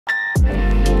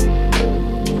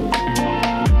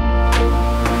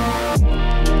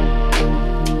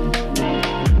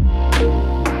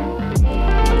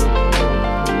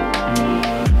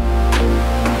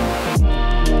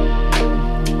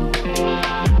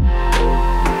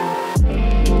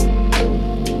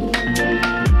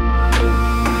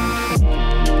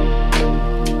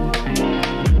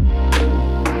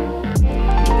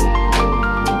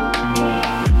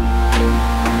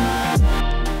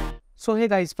So hey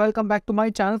guys, welcome back to my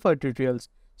channel for tutorials.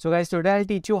 So guys, today I'll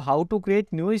teach you how to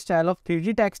create new style of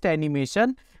 3D text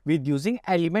animation with using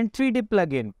Element 3D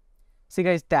plugin. See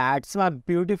guys, that's my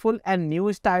beautiful and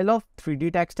new style of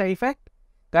 3D text effect.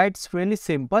 Guys, it's really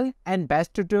simple and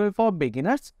best tutorial for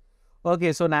beginners.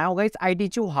 Okay, so now guys, I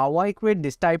teach you how I create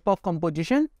this type of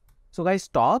composition. So guys,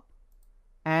 stop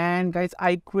and guys,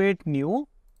 I create new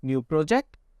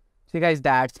project. See guys,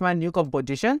 that's my new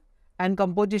composition. And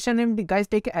composition name, guys,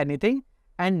 take anything.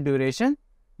 And duration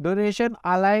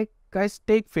I like, guys,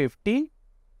 take 15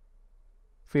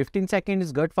 seconds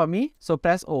is good for me, so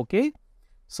press OK.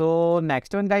 So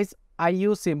next one guys, I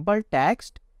use simple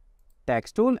text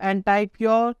tool and type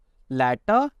your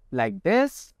letter like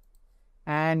this.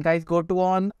 And guys, go to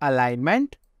on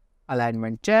alignment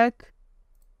check,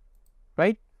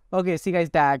 right? Okay, see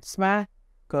guys, that's my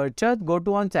cursor. Go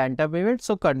to on center pivot,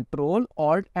 so Control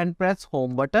Alt and press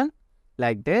home button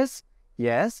like this.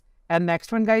 Yes. And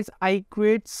next one guys, I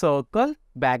create circle,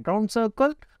 background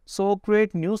circle. So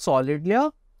create new solid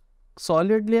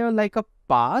layer like a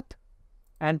path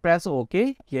and press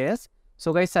OK. Yes.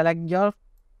 So guys, select your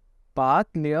path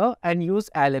layer and use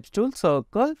ellipse tool,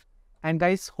 circle, and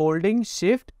guys, holding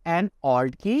shift and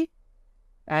alt key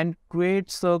and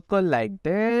create circle like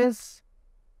this.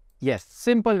 Yes,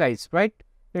 simple guys, right?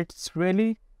 It's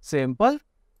really simple.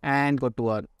 And go to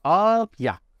on up.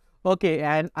 Yeah. Okay,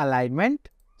 and alignment.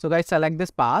 So guys, select this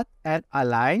path and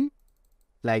align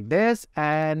like this,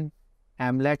 and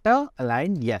M letter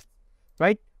align. Yes,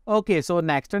 right? Okay, so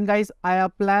next one guys, I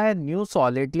apply new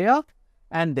solid layer,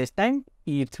 and this time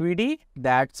E3D.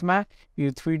 That's my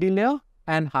E3D layer,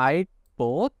 and hide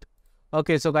both.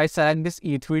 Okay, so guys, select this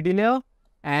E3D layer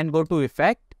and go to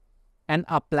effect and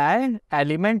apply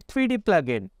element 3D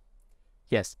plugin.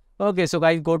 Yes. Okay, so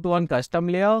guys, go to on custom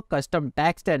layer, custom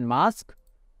text and mask,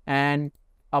 and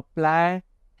apply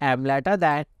M letter,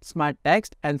 that's my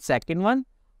text, and second one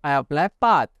I apply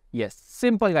path. Yes,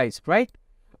 simple guys, right?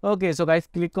 Okay, so guys,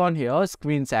 click on here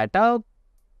screen setup,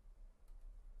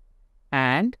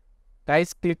 and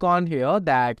guys, click on here,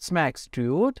 that's my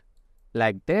extrude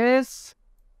like this.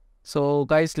 So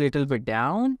guys, little bit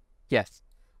down. Yes.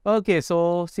 Okay,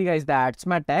 so see guys, that's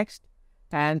my text.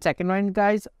 And second one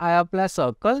guys, I apply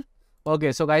circle.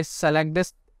 Okay, so guys, select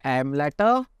this M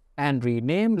letter and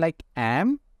rename like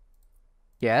M.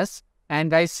 Yes.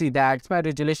 And guys, see, that's my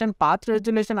resolution. Path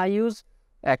resolution I use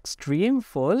extreme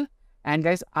full. And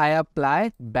guys, I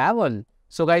apply bevel.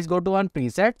 So guys, go to on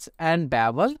presets and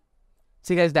bevel.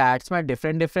 See guys, that's my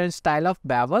different style of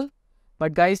bevel.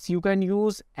 But guys, you can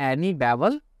use any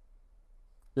bevel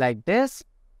like this.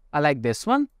 I like this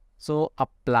one. So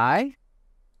apply.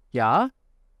 Yeah.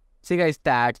 See guys,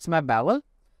 that's my bevel,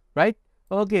 right?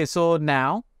 Okay, so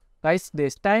now guys,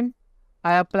 this time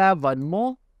I apply one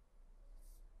more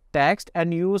text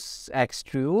and use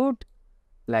extrude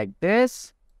like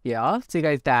this. Yeah, see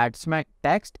guys, that's my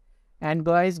text. And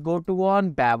guys, go to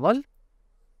on bevel,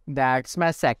 that's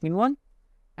my second one,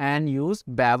 and use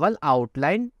bevel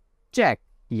outline check.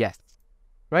 Yes,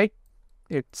 right?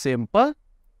 It's simple.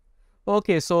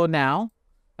 Okay, so now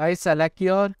I select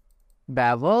your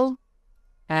bevel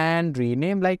and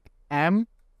rename like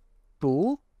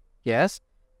M2. Yes.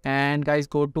 And guys,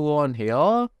 go to on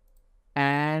here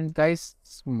and guys,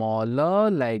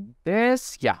 smaller like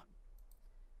this. Yeah.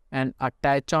 And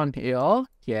attach on here.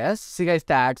 Yes. See guys,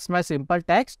 that's my simple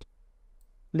text.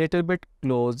 Little bit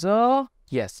closer.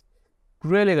 Yes.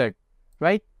 Really good.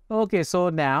 Right? Okay. So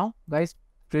now guys,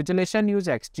 resolution use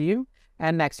extreme.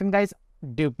 And next one guys,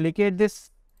 duplicate this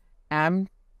M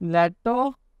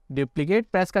letter.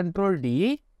 Duplicate, press Ctrl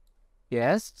D.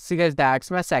 Yes. See guys, that's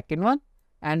my second one.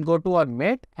 And go to on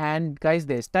mid, and guys,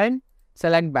 this time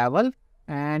select bevel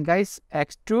and guys,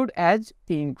 extrude edge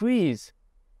increase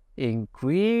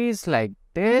like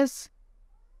this.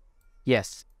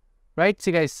 Yes, right?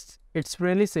 See guys, it's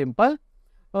really simple.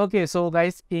 Okay, so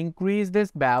guys, increase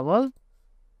this bevel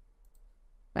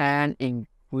and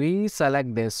increase,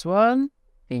 select this one,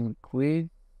 increase.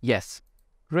 Yes,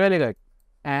 really good.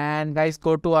 And guys,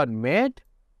 go to on mid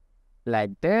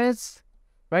like this.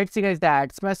 Right, see guys,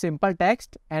 that's my simple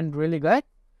text and really good.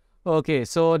 Okay,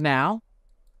 so now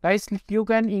guys, you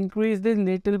can increase this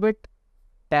little bit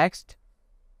text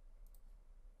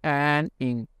and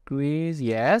increase.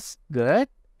 Yes, good.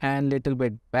 And little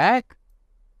bit back.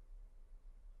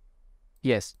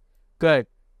 Yes, good.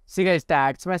 See guys,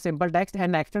 that's my simple text.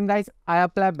 And next one guys, I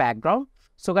apply background.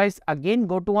 So guys, again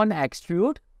go to one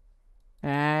extrude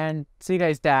and see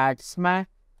guys, that's my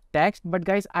text, but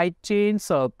guys, I change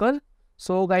circle.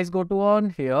 So guys, go to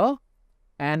on here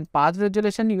and path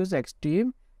resolution use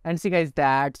extreme, and see guys,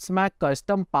 that's my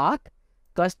custom path.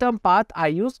 custom path I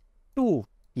use 2.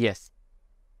 Yes.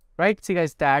 Right. See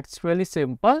guys, that's really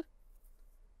simple.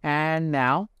 And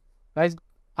now guys,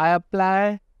 I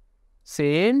apply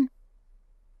same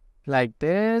like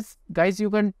this. Guys, you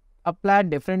can apply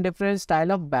different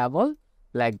style of bevel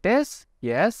like this.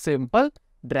 Yes, simple.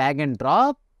 Drag and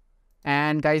drop.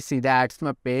 And guys, see that's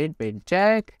my paint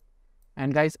check.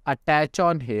 And guys, attach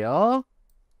on here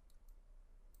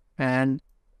and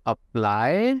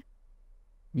apply.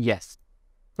 Yes,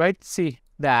 right. See,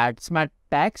 that's my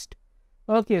text.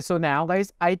 Okay, so now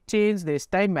guys, I change this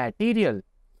time material.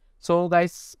 So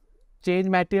guys, change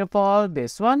material for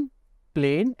this one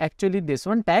plain, actually this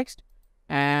one text.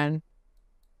 And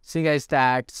see guys,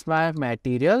 that's my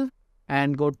material.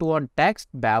 And go to on text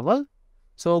bevel.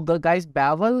 So guys,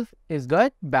 bevel is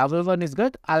good. Bevel one is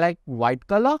good. I like white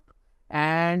color.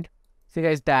 And see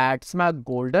guys, that's my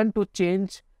golden to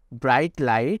change bright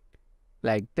light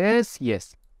like this.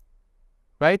 Yes,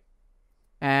 right.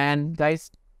 And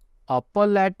guys, upper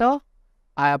letter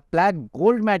I apply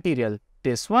gold material,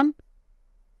 this one.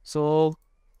 So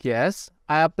yes,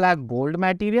 I apply gold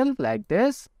material like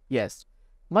this. Yes,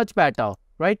 much better,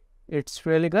 right? It's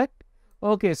really good.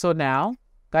 Okay, so now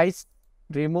guys,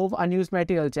 remove unused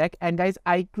material check. And guys,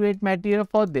 I create material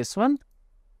for this one.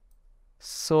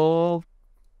 So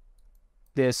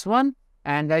this one.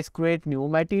 And guys, create new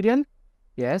material.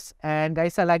 Yes, and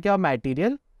guys, select your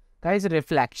material. Guys,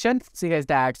 reflection. See guys,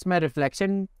 that's my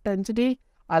reflection intensity.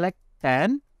 I like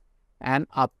 10 and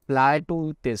apply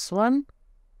to this one.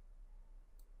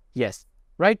 Yes,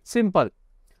 right, simple.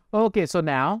 Okay, so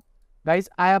now guys,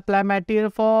 I apply material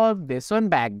for this one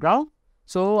background.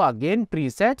 So again,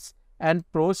 presets and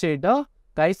pro shader.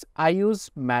 Guys, I use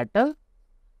metal.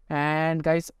 And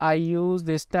guys, I use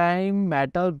this time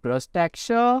metal brush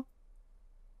texture.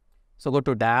 So go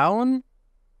to down.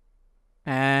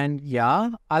 And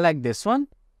yeah, I like this one.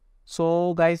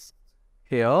 So guys,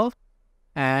 here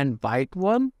and white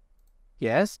one.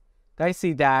 Yes, guys,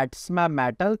 see that's my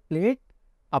metal plate.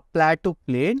 Apply to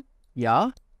plane.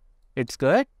 Yeah, it's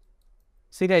good.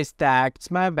 See guys, that's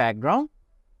my background.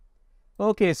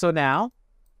 Okay, so now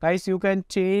guys, you can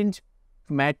change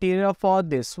material for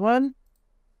this one.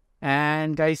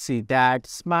 And guys, see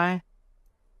that's my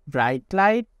bright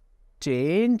light.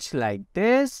 Change like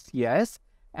this. Yes.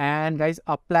 And guys,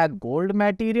 apply gold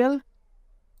material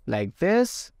like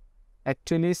this.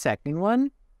 Actually, second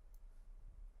one.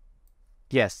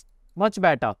 Yes, much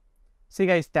better. See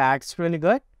guys, that's really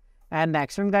good. And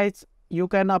next one guys, you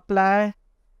can apply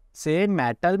same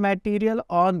metal material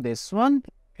on this one.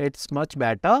 It's much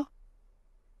better.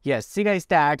 Yes, see guys,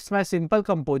 that's my simple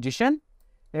composition.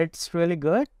 It's really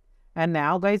good. And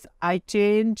now guys, I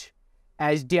change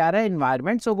HDRI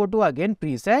environment. So go to again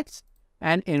presets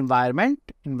and environment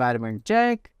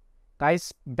check.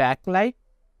 Guys, backlight.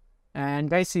 And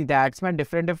guys, see that's my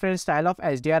different style of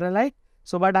HDRI light.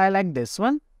 So but I like this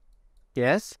one.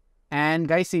 Yes. And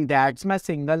guys, see that's my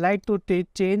single light to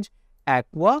change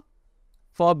aqua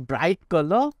for bright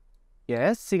color.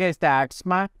 Yes, see guys, that's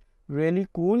my really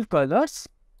cool colors.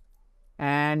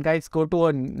 And guys, go to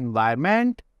an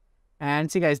environment.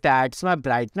 And see guys, that's my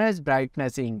brightness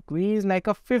increase like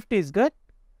a 50 is good.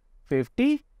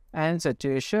 50 and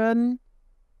saturation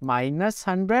minus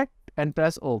 100 and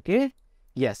press OK.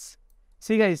 Yes.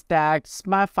 See guys, that's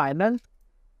my final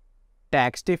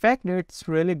text effect. It's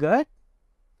really good.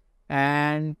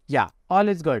 And yeah, all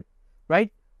is good,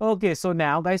 right? Okay, so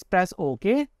now guys, press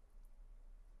OK.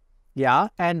 Yeah,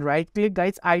 and right click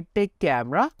guys, I take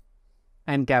camera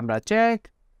and camera check.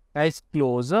 Guys,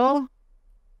 closer.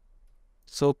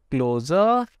 So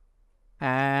closer.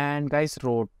 And guys,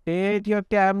 rotate your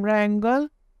camera angle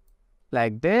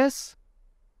like this.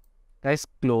 Guys,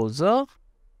 closer.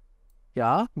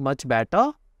 Yeah, much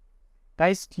better.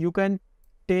 Guys, you can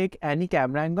take any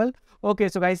camera angle. Okay,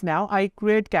 so guys, now I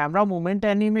create camera movement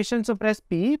animation. So press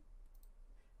P.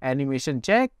 Animation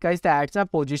check. Guys, that's a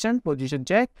position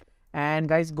check. And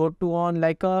guys, go to on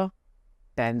like a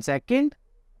 10 second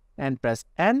and press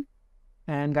N.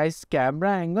 And guys,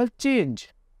 camera angle change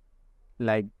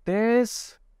like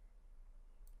this.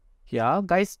 Yeah,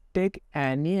 guys, take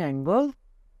any angle.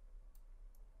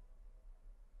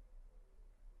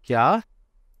 Yeah,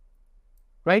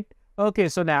 right. Okay,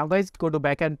 so now guys, go to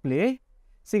back and play.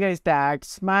 See guys,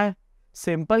 that's my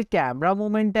simple camera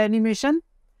movement animation.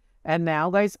 And now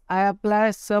guys, I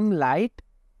apply some light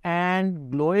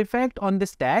and glow effect on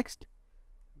this text,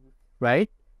 right?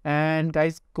 And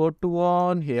guys, go to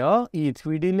on here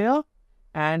E3D layer.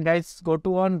 And guys, go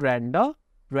to on render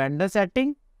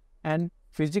setting. And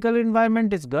physical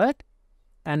environment is good.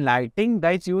 And lighting,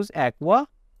 guys, use aqua,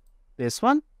 this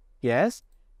one. Yes.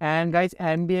 And guys,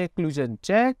 ambient occlusion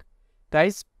check.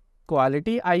 Guys,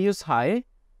 quality I use high.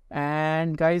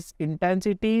 And guys,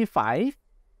 intensity 5.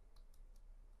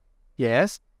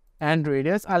 Yes. And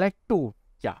radius I like 2.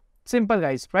 Yeah. Simple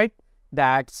guys, right?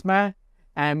 That's my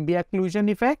ambient occlusion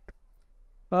effect.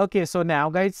 Okay, so now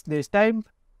guys, this time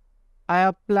I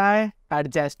apply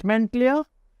adjustment layer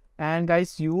and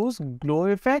guys use glow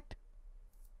effect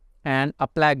and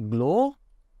apply glow.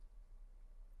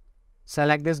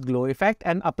 Select this glow effect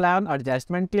and apply on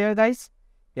adjustment layer guys.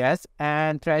 Yes,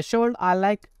 and threshold I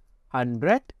like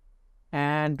 100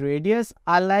 and radius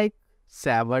I like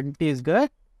 70 is good.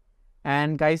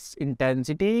 And guys,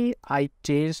 intensity I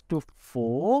changed to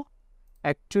 4.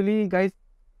 Actually guys,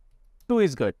 2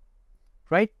 is good,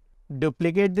 right?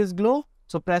 Duplicate this glow.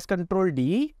 So press Ctrl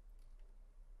D.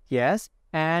 Yes.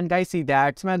 And guys, see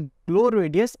that's my glow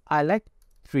radius. I like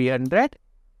 300.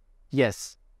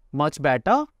 Yes. Much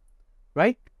better.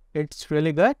 Right? It's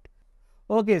really good.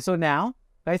 Okay. So now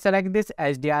guys, select this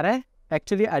HDRI.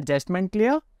 Actually adjustment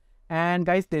layer. And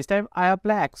guys, this time I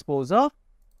apply exposure.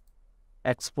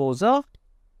 Exposure.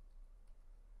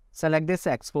 Select this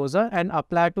exposure and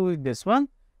apply to this one.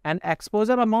 And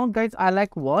exposure amount guys, I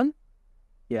like 1.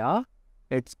 Yeah.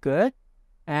 It's good.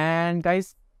 And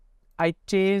guys, I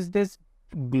change this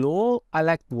glow. I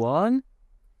like 1.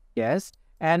 Yes.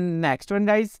 And next one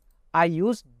guys, I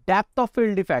use depth of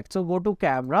field effect. So go to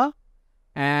camera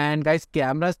and guys,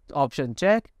 camera option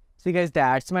check. See guys,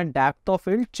 that's my depth of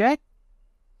field check.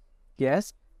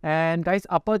 Yes. And guys,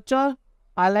 aperture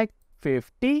I like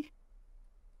 50.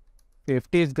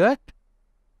 50 is good.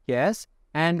 Yes.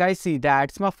 And guys, see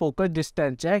that's my focus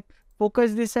distance check.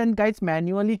 Focus distance guys,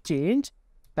 manually change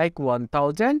like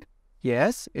 1000.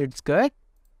 Yes, it's good.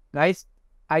 Guys,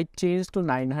 I changed to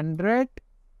 900.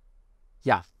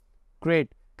 Yeah,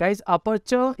 great. Guys,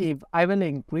 aperture, if I will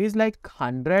increase like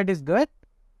 100 is good.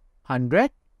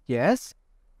 100. Yes,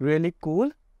 really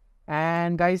cool.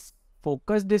 And guys,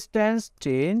 focus distance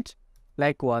change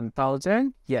like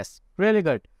 1000. Yes, really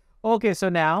good. Okay, so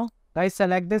now guys,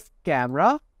 select this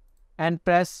camera and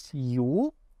press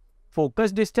U.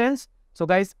 Focus distance. So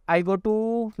guys, I go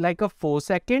to like a 4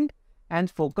 second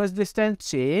and focus distance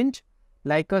change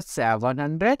like a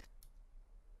 700.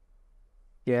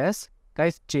 Yes,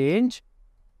 guys, change.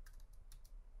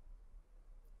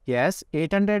 Yes,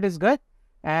 800 is good.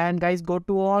 And guys, go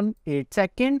to on 8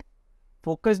 second.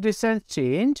 Focus distance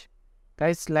change.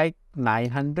 Guys, like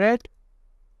 900.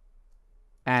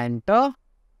 Enter.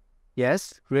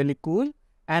 Yes, really cool.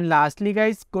 And lastly,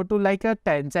 guys, go to like a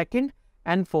 10 second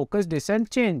and focus distance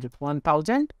change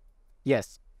 1000.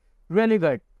 Yes, really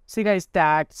good. See guys,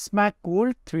 that's my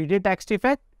cool 3D text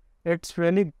effect. It's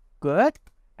really good.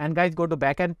 And guys, go to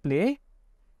back and play.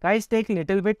 Guys, take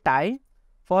little bit time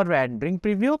for rendering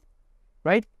preview,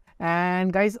 right?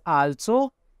 And guys,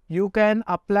 also you can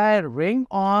apply ring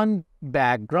on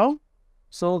background.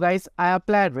 So guys, I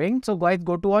apply ring. So guys,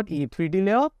 go to our E3D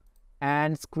layer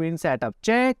and screen setup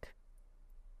check.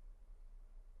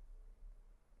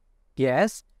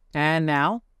 Yes, and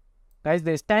now guys,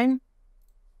 this time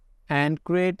and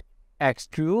create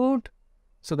extrude.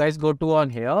 So guys, go to on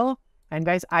here and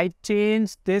guys, I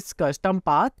change this custom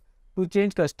path to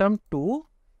change custom to.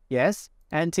 Yes,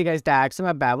 and see guys, that's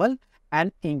my bevel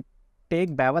and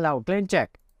take bevel outline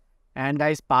check. And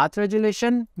guys, path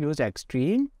resolution use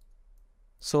extreme.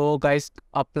 So guys,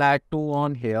 apply 2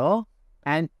 on here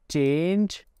and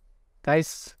change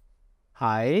guys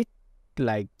height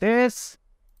like this.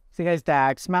 See guys,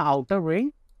 that's my outer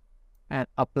ring and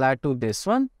apply to this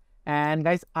one. And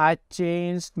guys, I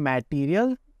changed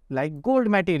material like gold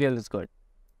material is good.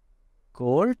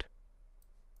 Gold.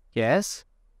 Yes.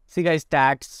 See guys,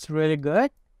 that's really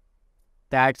good.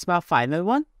 That's my final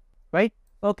one, right?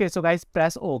 Okay, so guys,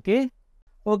 press OK.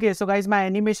 Okay, so guys, my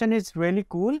animation is really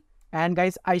cool. And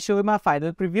guys, I show you my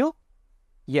final preview.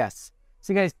 Yes.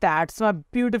 See guys, that's my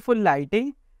beautiful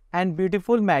lighting and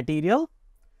beautiful material.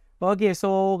 Okay,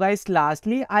 so guys,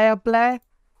 lastly, I apply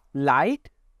light.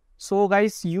 So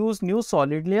guys, use new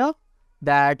solid layer.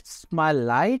 That's my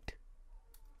light.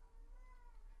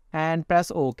 And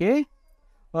press OK.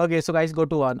 Okay, so guys, go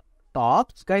to on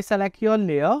top. Guys, select your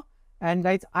layer. And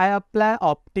guys, I apply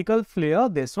optical flare,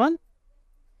 this one.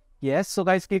 Yes, so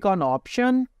guys, click on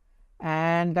option.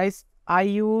 And guys, I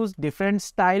use different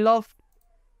style of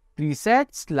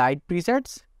presets, light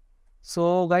presets.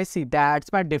 So guys, see,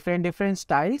 that's my different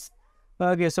styles.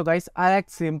 Okay, so guys, I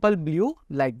like simple blue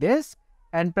like this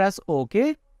and press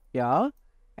OK. Yeah.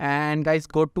 And guys,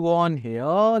 go to on here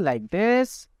like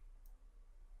this.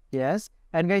 Yes.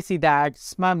 And guys, see,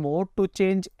 that's my mode to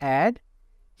change add.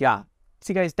 Yeah.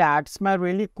 See guys, that's my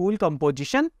really cool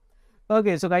composition.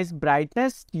 Okay, so guys,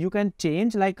 brightness you can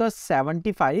change like a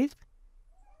 75.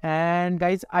 And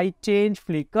guys, I change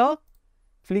flicker.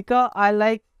 Flicker I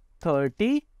like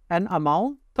 30 and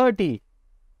amount 30.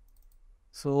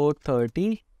 So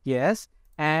 30, yes.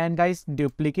 And guys,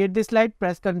 duplicate this light,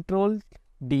 press Ctrl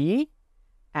D.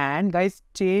 And guys,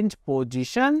 change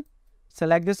position.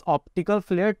 Select this optical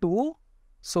flare 2.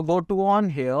 So go to on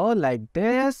here like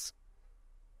this.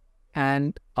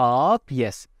 And up,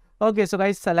 yes. Okay, so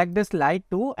guys, select this light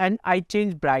 2 and I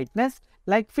change brightness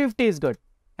like 50 is good.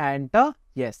 Enter,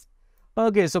 yes.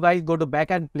 Okay, so guys, go to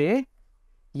back and play.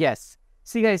 Yes.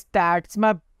 See guys, that's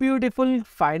my beautiful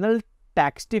final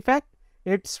text effect.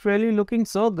 It's really looking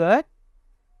so good,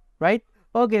 right?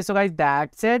 Okay, so guys,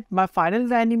 that's it. My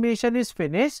final animation is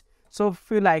finished. So if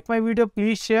you like my video,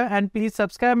 please share and please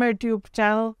subscribe my YouTube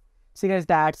channel. See guys,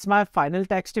 that's my final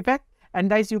text effect. And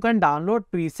guys, you can download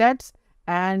presets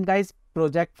and guys,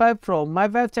 project file from my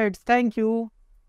website. Thank you.